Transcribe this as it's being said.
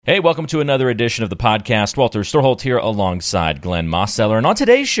Hey, welcome to another edition of the podcast. Walter Storholt here alongside Glenn Mosseller. And on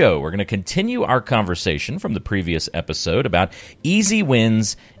today's show, we're going to continue our conversation from the previous episode about easy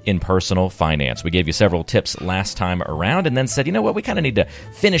wins in personal finance. We gave you several tips last time around and then said, you know what, we kind of need to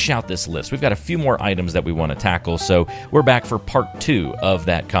finish out this list. We've got a few more items that we want to tackle, so we're back for part 2 of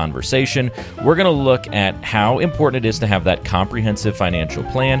that conversation. We're going to look at how important it is to have that comprehensive financial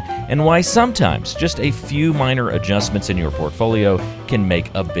plan and why sometimes just a few minor adjustments in your portfolio can make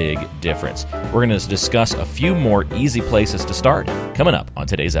a big difference. We're going to discuss a few more easy places to start coming up on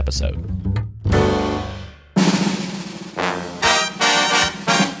today's episode.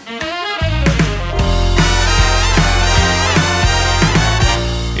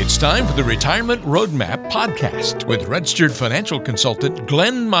 It's time for the Retirement Roadmap podcast with registered financial consultant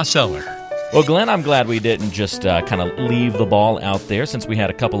Glenn Mosseller. Well, Glenn, I'm glad we didn't just kind of leave the ball out there since we had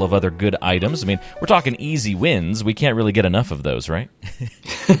a couple of other good items. I mean, we're talking easy wins. We can't really get enough of those, right?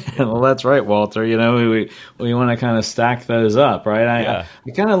 Well, that's right, Walter. You know, we want to kind of stack those up, right?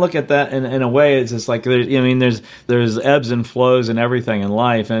 I kind of look at that in a way. It's just like there's ebbs and flows and everything in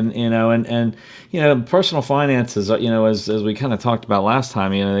life, and personal finances. As we kind of talked about last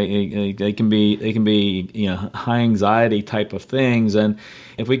time, they can be high anxiety type of things, and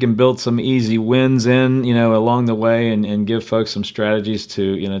if we can build some easy wins in along the way and give folks some strategies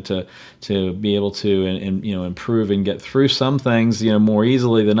to be able to improve and get through some things more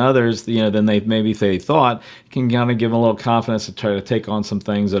easily than others than they thought, can kind of give them a little confidence to try to take on some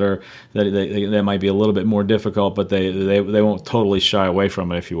things that might be a little bit more difficult, but they won't totally shy away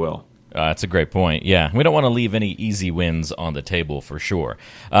from it, if you will. That's a great point. Yeah, we don't want to leave any easy wins on the table for sure.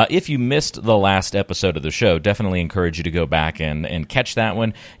 If you missed the last episode of the show, definitely encourage you to go back and catch that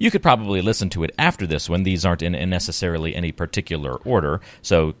one. You could probably listen to it after this one. These aren't in necessarily any particular order,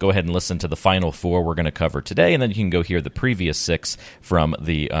 so go ahead and listen to the final 4 we're going to cover today, and then you can go hear the previous 6 from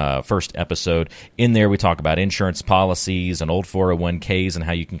the first episode. In there, we talk about insurance policies and old 401ks and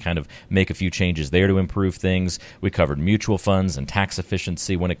how you can kind of make a few changes there to improve things. We covered mutual funds and tax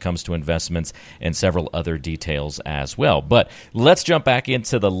efficiency when it comes to investments and several other details as well. But let's jump back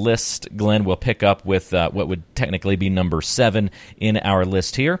into the list. Glenn will pick up with what would technically be number 7 in our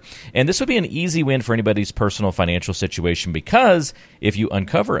list here. And this would be an easy win for anybody's personal financial situation, because if you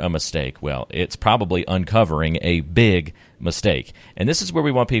uncover a mistake, well, it's probably uncovering a big mistake. And this is where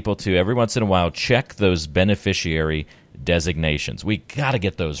we want people to, every once in a while, check those beneficiary designations. We got to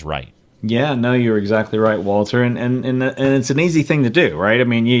get those right. Yeah, no, you're exactly right, Walter, and it's an easy thing to do, right? I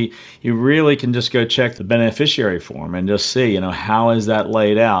mean, you really can just go check the beneficiary form and just see, how is that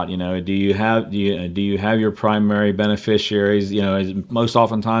laid out? Do you have your primary beneficiaries? Most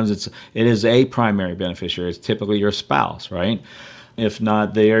oftentimes it is a primary beneficiary. It's typically your spouse, right? If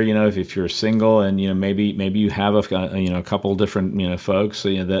not there, if you're single and maybe you have a couple different folks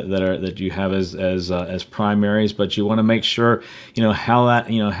that you have as primaries, but you want to make sure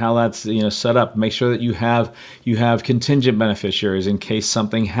how that's set up. Make sure that you have contingent beneficiaries in case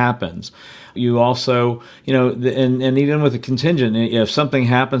something happens. You also, and even with a contingent, if something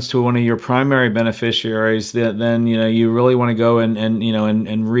happens to one of your primary beneficiaries, then you really want to go and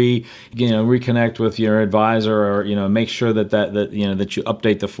reconnect with your advisor, or make sure that you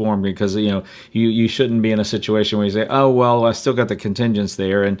update the form, because you shouldn't be in a situation where you say, oh well, I still got the contingents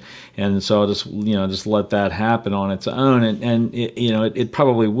there, and so I'll just let that happen on its own, and it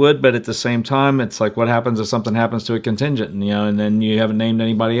probably would, but at the same time, it's like, what happens if something happens to a contingent, and then you haven't named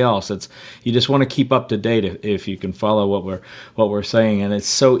anybody else? You just want to keep up to date if you can follow what we're saying, and it's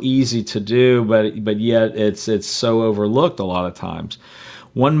so easy to do, but yet it's so overlooked a lot of times.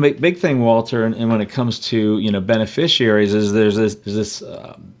 One big thing, Walter, and when it comes to beneficiaries, is there's this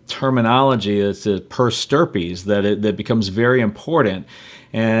terminology that's per stirpes that becomes very important.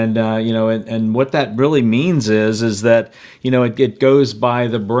 And and what that really means is that it goes by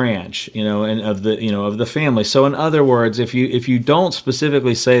the branch and of the family. So in other words, if you don't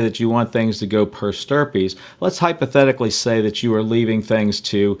specifically say that you want things to go per stirpes, let's hypothetically say that you are leaving things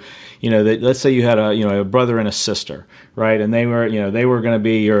to that, let's say you had a brother and a sister, right, and they were going to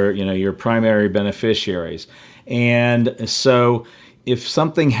be your primary beneficiaries, and so if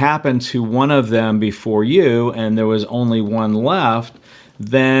something happened to one of them before you and there was only one left,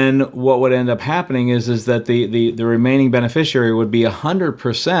 then what would end up happening is that the remaining beneficiary would be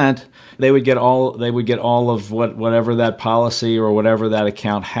 100%. They would get all of whatever that policy or whatever that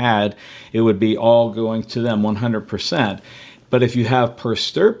account had. It would be all going to them 100%. But if you have per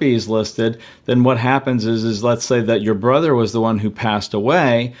stirpes listed, then what happens is let's say that your brother was the one who passed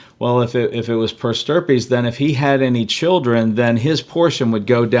away. Well, if it was per stirpes, then if he had any children, then his portion would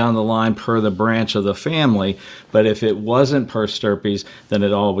go down the line per the branch of the family. But if it wasn't per stirpes, then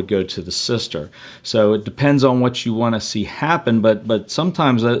it all would go to the sister. So it depends on what you want to see happen. But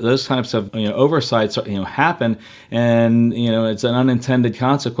sometimes those types of oversights happen, and it's an unintended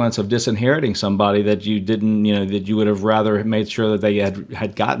consequence of disinheriting somebody that you didn't that you would have rather made sure that they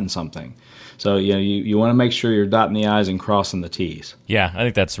had gotten something. So you want to make sure you're dotting the I's and crossing the T's. Yeah, I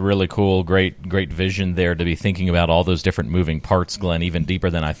think that's really cool. Great vision there to be thinking about all those different moving parts, Glenn, even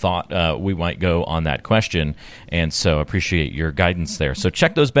deeper than I thought we might go on that question. And so appreciate your guidance there. So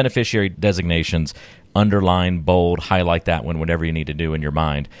check those beneficiary designations, underline, bold, highlight that one, whatever you need to do in your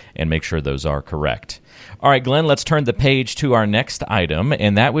mind, and make sure those are correct. All right, Glenn, let's turn the page to our next item,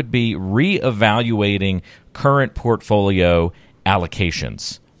 and that would be reevaluating current portfolio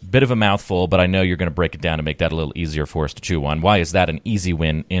allocations. Bit of a mouthful, but I know you're going to break it down and make that a little easier for us to chew on. Why is that an easy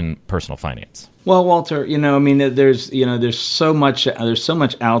win in personal finance? Well, Walter, there's so much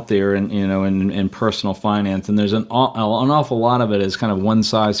out there in personal finance, and there's an awful lot of it is kind of one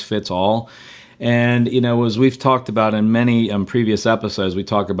size fits all. And, as we've talked about in many previous episodes, we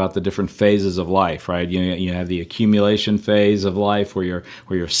talk about the different phases of life, right? You have the accumulation phase of life where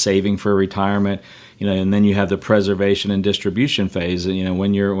you're saving for retirement, and then you have the preservation and distribution phase,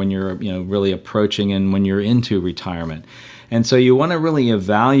 when you're really approaching and when you're into retirement. And so you want to really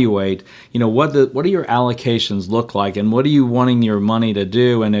evaluate, what do your allocations look like, and what are you wanting your money to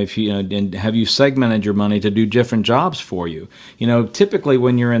do, and if and have you segmented your money to do different jobs for you? Typically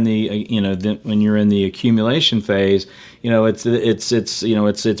when you're in the accumulation phase,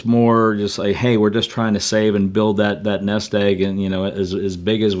 it's more just like, hey, we're just trying to save and build that nest egg, and as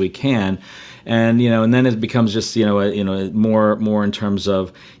big as we can. And and then it becomes just more in terms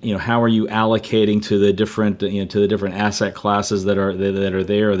of how are you allocating to the different asset classes that are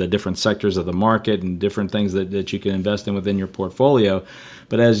there, the different sectors of the market, and different things that you can invest in within your portfolio.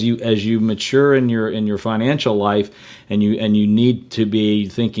 But as you mature in your financial life, and you need to be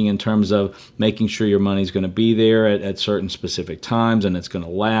thinking in terms of making sure your money's going to be there at certain specific times, and it's going to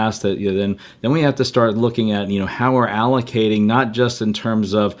last. Then we have to start looking at how we're allocating, not just in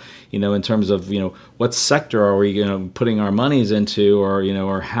terms of what sector are we putting our monies into,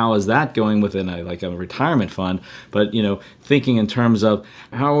 or how is that going within a retirement fund, but thinking in terms of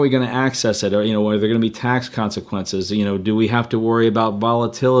how are we going to access it, or are there going to be tax consequences? Do we have to worry about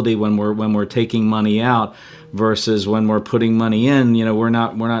volatility when we're taking money out versus when we're putting money in? We're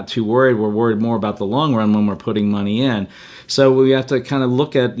not too worried. We're worried more about the long run when we're putting money in. So we have to kind of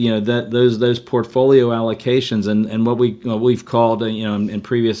look at those portfolio allocations and what we've called in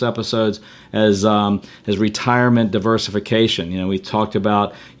previous episodes as retirement diversification. We talked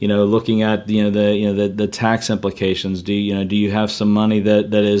about looking at the tax implications. Do you have some money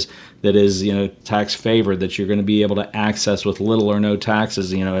that is tax favored that you're going to be able to access with little or no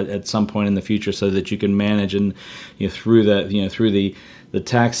taxes at some point in the future, so that you can manage and through the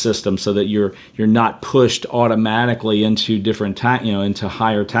tax system, so that you're not pushed automatically into different into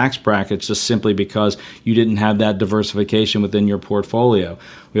higher tax brackets just simply because you didn't have that diversification within your portfolio.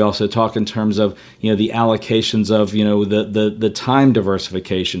 We also talk in terms of the allocations of the time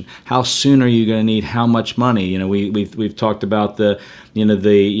diversification. How soon are you going to need how much money? We've talked about the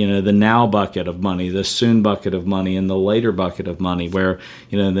now bucket of money, the soon bucket of money, and the later bucket of money, where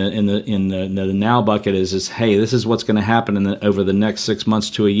the now bucket is hey, this is what's going to happen over the next 6 months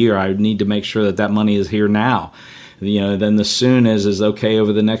to a year. I need to make sure that money is here now. Then the soon is okay,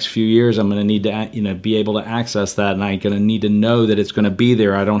 over the next few years I'm going to need to be able to access that, and I'm going to need to know that it's going to be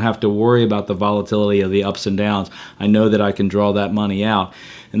there. I don't have to worry about the volatility of the ups and downs. I know that I can draw that money out.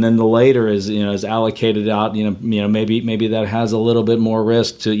 And then the later is allocated out. Maybe that has a little bit more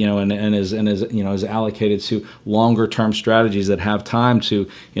risk to and is allocated to longer term strategies that have time to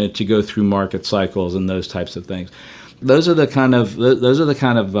go through market cycles and those types of things. Those are the kind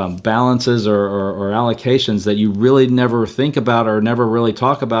of balances or allocations that you really never think about or never really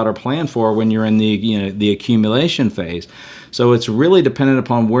talk about or plan for when you're in the accumulation phase. So it's really dependent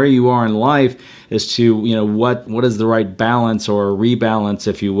upon where you are in life as to what is the right balance or rebalance,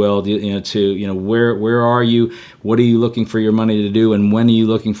 if you will, where are you, what are you looking for your money to do, and when are you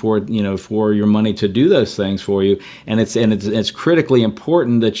looking for your money to do those things for you. And it's critically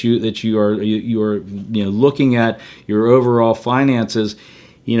important that you are looking at your overall finances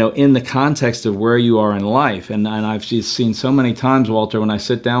in the context of where you are in life. And I've seen so many times, Walter, when I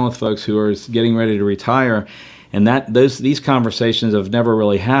sit down with folks who are getting ready to retire, and these conversations have never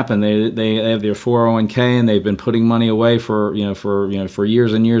really happened. They have their 401k and they've been putting money away for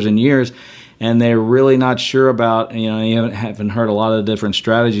years and years and years, and they're really not sure about, you haven't heard a lot of different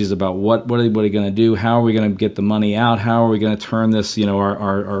strategies about what are we going to do, how are we going to get the money out, how are we going to turn this,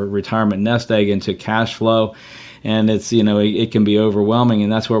 our retirement nest egg into cash flow. And it's, it can be overwhelming,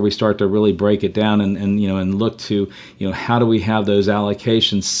 and that's where we start to really break it down and look to, how do we have those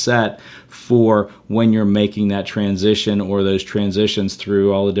allocations set for when you're making that transition or those transitions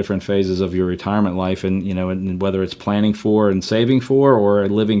through all the different phases of your retirement life, and whether it's planning for and saving for or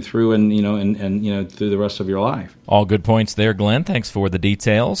living through and through the rest of your life. All good points there, Glenn. Thanks for the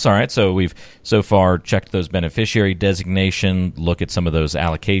details. All right, so we've so far checked those beneficiary designation, look at some of those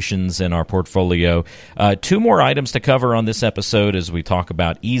allocations in our portfolio. 2 more items to cover on this episode as we talk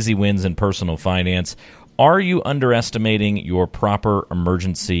about easy wins in personal finance. Are you underestimating your proper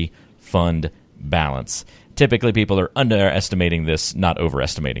emergency fund balance? Typically, people are underestimating this, not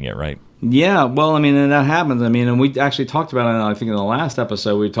overestimating it, right? Yeah, well, and that happens. And we actually talked about it, I think in the last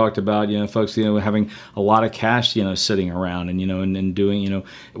episode, we talked about, folks, having a lot of cash, sitting around and doing,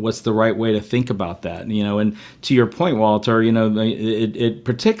 what's the right way to think about that? And to your point, Walter, it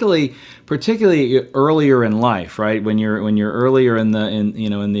particularly earlier in life, right? When you're earlier in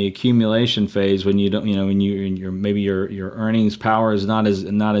the accumulation phase, when you don't, when maybe your earnings power is not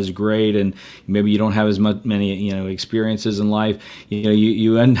as great, and maybe you don't have as many experiences in life,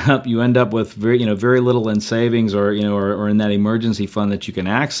 you end up with very little in savings or in that emergency fund that you can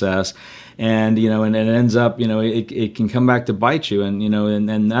access, and and it ends up it can come back to bite you,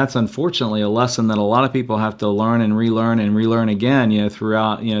 and that's unfortunately a lesson that a lot of people have to learn and relearn again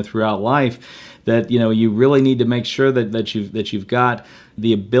throughout life, that you really need to make sure that you've got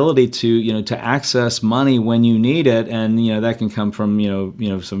the ability to access money when you need it, and that can come from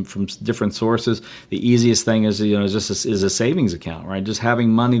from different sources. The easiest thing is is a savings account, right? Just having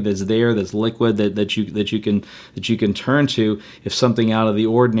money that's there, that's liquid, that you can turn to if something out of the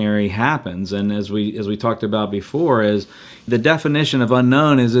ordinary happens. And as we talked about before, is the definition of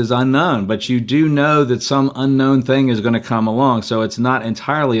unknown is unknown, but you do know that some unknown thing is going to come along. So it's not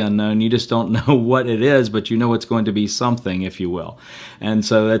entirely unknown. You just don't know what it is, but it's going to be something, if you will. And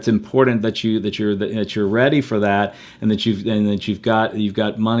so that's important that you're ready for that, and that you've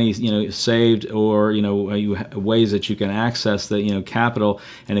got money saved, or ways that you can access the capital.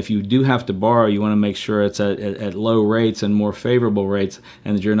 And if you do have to borrow, you want to make sure it's at low rates and more favorable rates,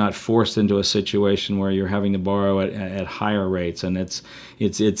 and that you're not forced into a situation where you're having to borrow at higher rates. And it's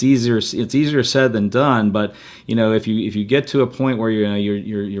easier said than done, but if you get to a point where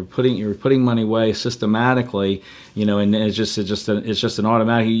you're putting money away systematically, and it's just an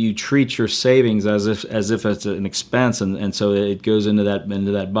automatic. You treat your savings as if it's an expense, and so it goes into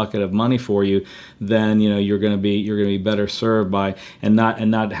that bucket of money for you. Then you're going to be better served by and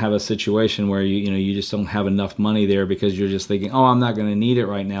not have a situation where you just don't have enough money there because you're just thinking, oh, I'm not going to need it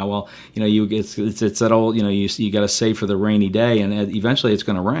right now. Well, it's that old you got to save for the rainy day, and eventually it's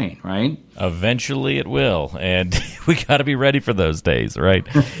going to rain, right? Eventually it will, and we got to be ready for those days, right?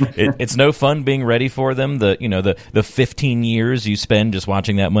 It's no fun being ready for them. The 15 years you spend just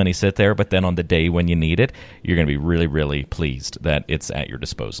watching that money sit there, but then on the day when you need it, you're going to be really, really pleased that it's at your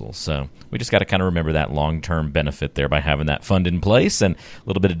disposal. So we just got to kind of remember that long-term benefit there by having that fund in place, and a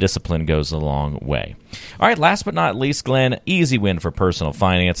little bit of discipline goes a long way. All right, last but not least, Glenn, easy win for personal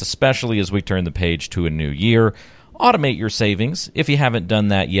finance, especially as we turn the page to a new year. Automate your savings if you haven't done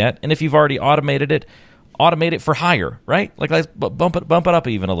that yet, and if you've already automated it, automate it for higher, right? Like bump it up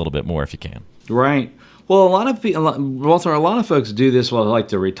even a little bit more if you can. Right. Well, a lot of folks do this like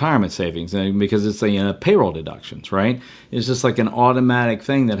their retirement savings, because it's payroll deductions, right? It's just like an automatic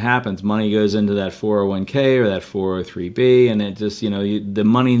thing that happens. Money goes into that 401k or that 403b, and it just the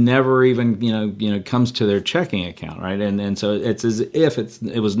money never even comes to their checking account, right? And so it's as if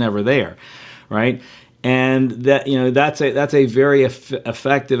it was never there, right? And that that's a very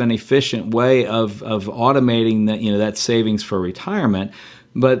effective and efficient way of automating that savings for retirement.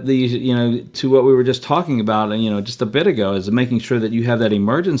 But to what we were just talking about, just a bit ago, is making sure that you have that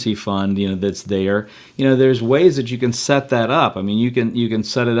emergency fund, that's there. There's ways that you can set that up. You can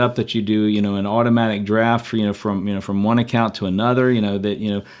set it up that you do, an automatic draft from one account to another.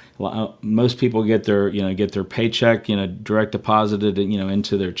 Most people get their paycheck, direct deposited,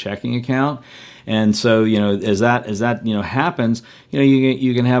 into their checking account. And so, as that happens,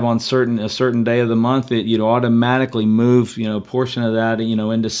 you can have on a certain day of the month that you'd automatically move, a portion of that,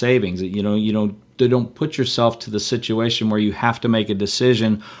 into savings. You don't put yourself to the situation where you have to make a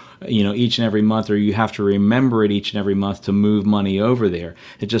decision, each and every month, or you have to remember it each and every month to move money over there.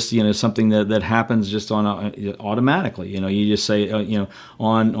 It just, something that happens just automatically. You just say,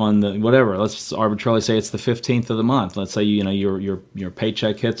 on the whatever. Let's arbitrarily say it's the 15th of the month. Let's say your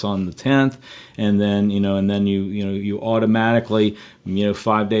paycheck hits on the 10th, and then you automatically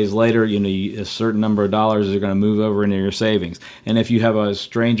 5 days later a certain number of dollars are going to move over into your savings. And if you have a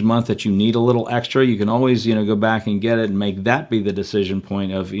strange month that you need a little extra, you can always go back and get it and make that be the decision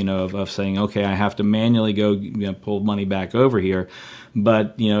point of saying, okay, I have to manually go pull money back over here.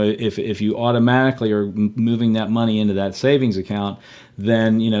 But if you automatically are moving that money into that savings account,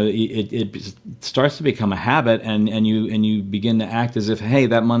 then it starts to become a habit, and you begin to act as if, hey,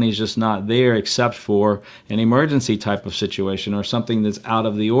 that money is just not there except for an emergency type of situation or something that's out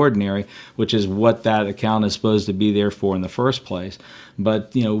of the ordinary, which is what that account is supposed to be there for in the first place.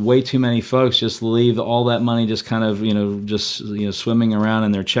 But way too many folks just leave all that money just kind of swimming around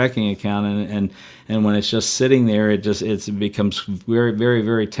in their checking account, and when it's just sitting there, it becomes very, very,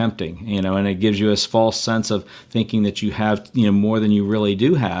 very tempting, and it gives you a false sense of thinking that you have more than you really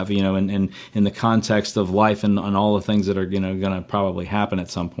do have, and in the context of life and all the things that are going to probably happen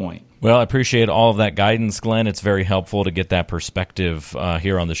at some point. Well, I appreciate all of that guidance, Glenn. It's very helpful to get that perspective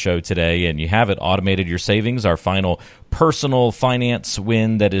here on the show today. And you have it, Automated Your Savings, our final personal finance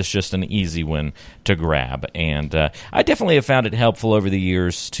win that is just an easy one to grab. And I definitely have found it helpful over the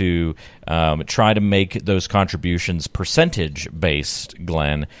years to try to make those contributions percentage-based,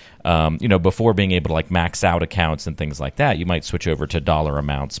 Glenn. Before being able to max out accounts and things like that, you might switch over to dollar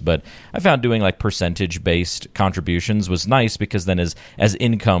amounts. But I found doing percentage-based contributions was nice, because then as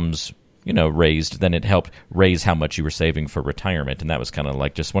incomes raised, then it helped raise how much you were saving for retirement. And that was kind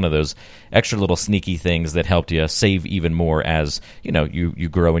of just one of those extra little sneaky things that helped you save even more as you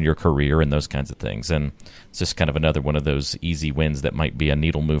grow in your career and those kinds of things. And it's just kind of another one of those easy wins that might be a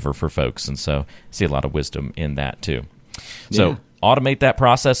needle mover for folks. And so I see a lot of wisdom in that too. So automate that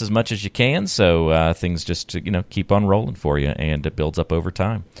process as much as you can, so things just keep on rolling for you, and it builds up over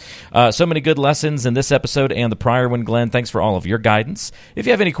time. So many good lessons in this episode and the prior one, Glenn. Thanks for all of your guidance. If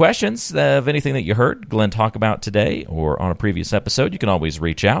you have any questions of anything that you heard Glenn talk about today or on a previous episode, you can always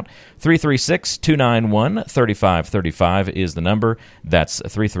reach out. 336-291-3535 is the number. That's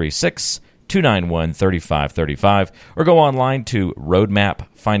 336-291-3535, or go online to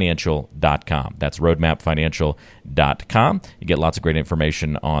roadmapfinancial.com. That's roadmapfinancial.com. You get lots of great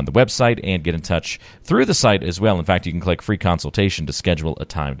information on the website and get in touch through the site as well. In fact, you can click free consultation to schedule a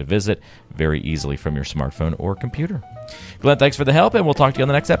time to visit very easily from your smartphone or computer. Glenn, thanks for the help, and we'll talk to you on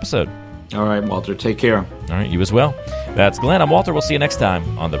the next episode. All right, Walter, take care. All right, you as well. That's Glenn. I'm Walter. We'll see you next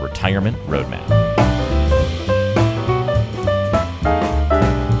time on the Retirement Roadmap.